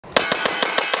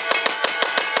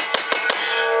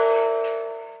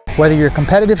Whether you're a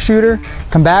competitive shooter,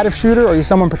 combative shooter, or you're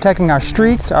someone protecting our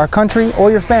streets, our country, or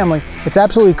your family, it's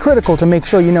absolutely critical to make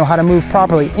sure you know how to move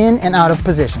properly in and out of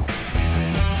positions.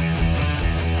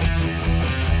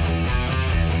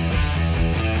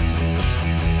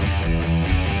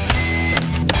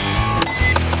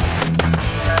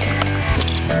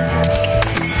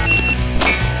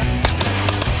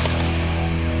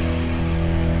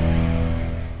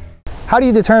 How do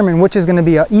you determine which is going to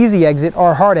be an easy exit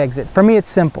or a hard exit? For me, it's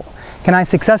simple. Can I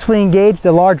successfully engage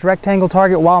the large rectangle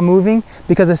target while moving?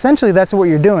 Because essentially that's what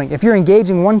you're doing. If you're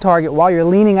engaging one target while you're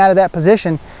leaning out of that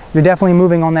position, you're definitely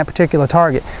moving on that particular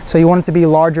target. So you want it to be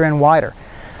larger and wider.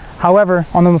 However,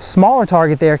 on the smaller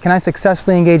target there, can I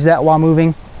successfully engage that while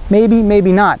moving? Maybe,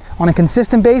 maybe not. On a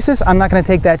consistent basis, I'm not going to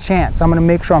take that chance. I'm going to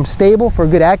make sure I'm stable for a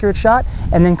good accurate shot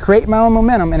and then create my own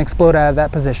momentum and explode out of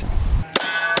that position.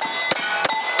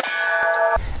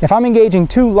 If I'm engaging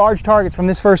two large targets from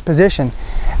this first position,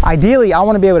 ideally I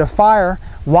want to be able to fire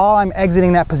while I'm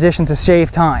exiting that position to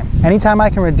save time. Anytime I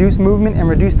can reduce movement and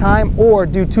reduce time or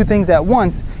do two things at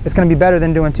once, it's going to be better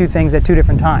than doing two things at two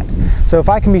different times. So if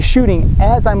I can be shooting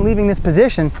as I'm leaving this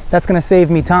position, that's going to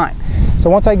save me time. So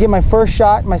once I get my first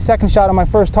shot, my second shot on my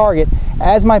first target,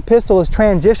 as my pistol is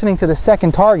transitioning to the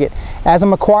second target, as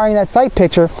I'm acquiring that sight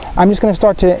picture, I'm just going to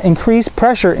start to increase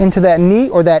pressure into that knee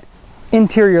or that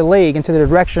interior leg, into the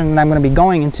direction that I'm going to be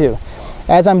going into.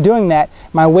 As I'm doing that,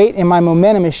 my weight and my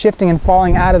momentum is shifting and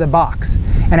falling out of the box.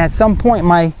 And at some point,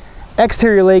 my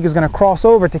exterior leg is going to cross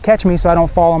over to catch me so I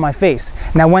don't fall on my face.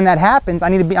 Now when that happens, I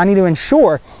need to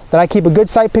ensure that I keep a good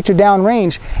sight picture down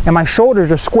range and my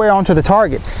shoulders are square onto the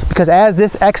target, because as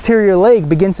this exterior leg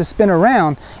begins to spin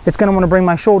around, it's going to want to bring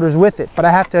my shoulders with it. But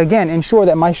I have to again ensure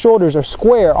that my shoulders are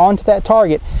square onto that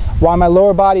target while my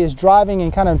lower body is driving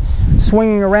and kind of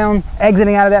swinging around,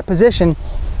 exiting out of that position.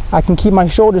 I can keep my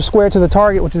shoulders square to the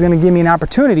target, which is going to give me an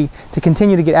opportunity to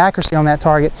continue to get accuracy on that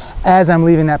target as I'm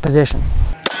leaving that position.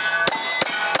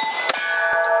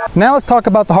 Now let's talk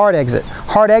about the hard exit.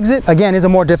 Hard exit, again, is a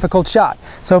more difficult shot.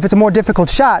 So if it's a more difficult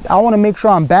shot, I want to make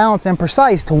sure I'm balanced and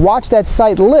precise to watch that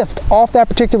sight lift off that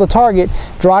particular target,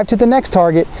 drive to the next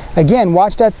target. Again,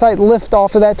 watch that sight lift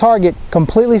off of that target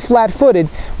completely flat-footed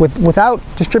without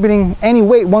distributing any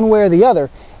weight one way or the other.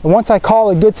 And once I call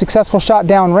a good successful shot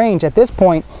down range, at this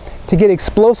point, to get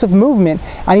explosive movement,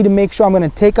 I need to make sure I'm going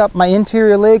to take up my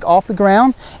interior leg off the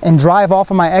ground and drive off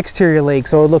of my exterior leg.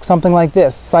 So it looks something like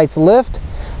this. Sights lift,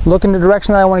 look in the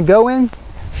direction that I want to go in,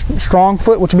 strong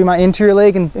foot, which will be my interior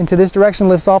leg, into this direction,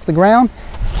 lifts off the ground,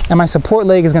 and my support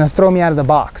leg is going to throw me out of the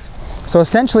box. So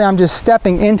essentially I'm just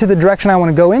stepping into the direction I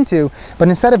want to go into, but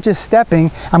instead of just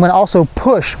stepping, I'm going to also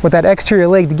push with that exterior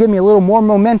leg to give me a little more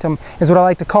momentum, is what I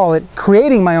like to call it,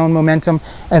 creating my own momentum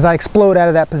as I explode out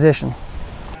of that position.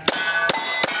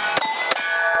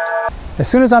 As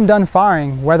soon as I'm done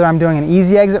firing, whether I'm doing an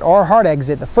easy exit or a hard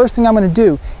exit, the first thing I'm going to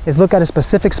do is look at a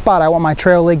specific spot I want my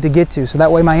trail leg to get to, so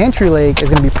that way my entry leg is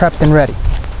going to be prepped and ready.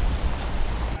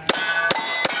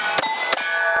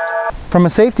 From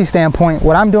a safety standpoint,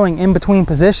 what I'm doing in between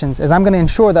positions is I'm going to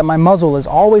ensure that my muzzle is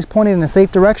always pointed in a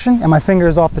safe direction and my finger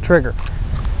is off the trigger.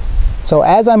 So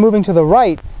as I'm moving to the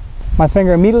right, my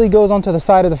finger immediately goes onto the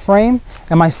side of the frame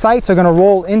and my sights are going to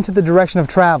roll into the direction of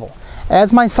travel.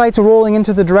 As my sights are rolling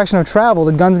into the direction of travel,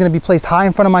 the gun's going to be placed high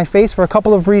in front of my face for a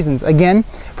couple of reasons. Again,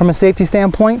 from a safety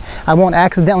standpoint, I won't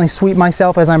accidentally sweep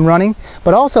myself as I'm running,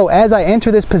 but also as I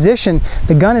enter this position,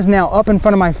 the gun is now up in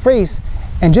front of my face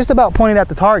and just about pointed at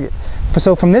the target.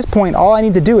 So from this point, all I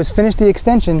need to do is finish the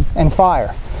extension and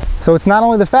fire. So it's not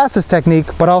only the fastest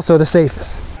technique, but also the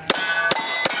safest.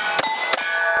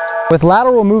 With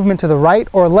lateral movement to the right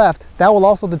or left, that will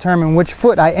also determine which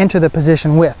foot I enter the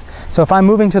position with. So if I'm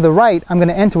moving to the right, I'm going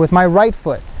to enter with my right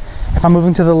foot. If I'm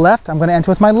moving to the left, I'm going to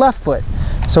enter with my left foot.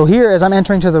 So here, as I'm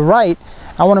entering to the right,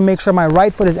 I want to make sure my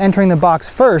right foot is entering the box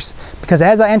first, because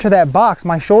as I enter that box,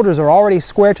 my shoulders are already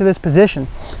square to this position.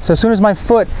 So as soon as my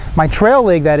foot, my trail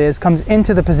leg that is, comes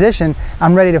into the position,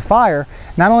 I'm ready to fire.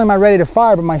 Not only am I ready to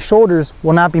fire, but my shoulders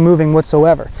will not be moving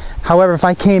whatsoever. However, if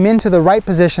I came into the right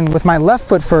position with my left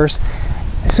foot first,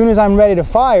 as soon as I'm ready to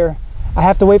fire, I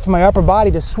have to wait for my upper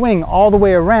body to swing all the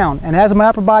way around. And as my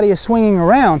upper body is swinging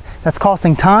around, that's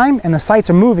costing time and the sights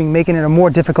are moving, making it a more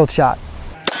difficult shot.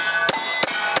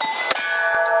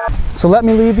 So let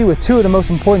me leave you with two of the most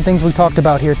important things we talked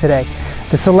about here today.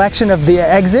 The selection of the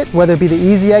exit, whether it be the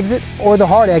easy exit or the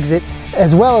hard exit,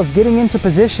 as well as getting into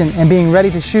position and being ready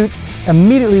to shoot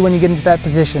immediately when you get into that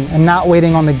position and not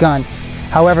waiting on the gun.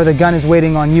 However, the gun is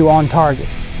waiting on you on target.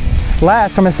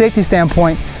 Last, from a safety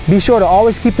standpoint, be sure to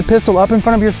always keep the pistol up in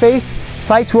front of your face,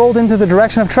 sights rolled into the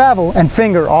direction of travel, and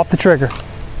finger off the trigger.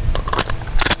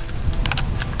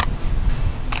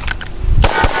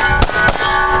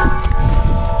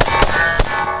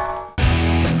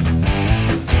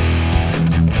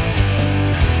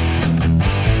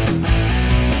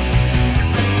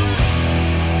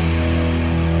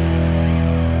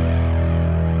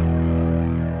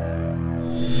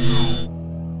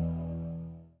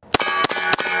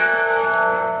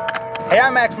 Hey,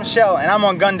 I'm Max Michel, and I'm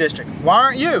on Gun District. Why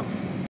aren't you?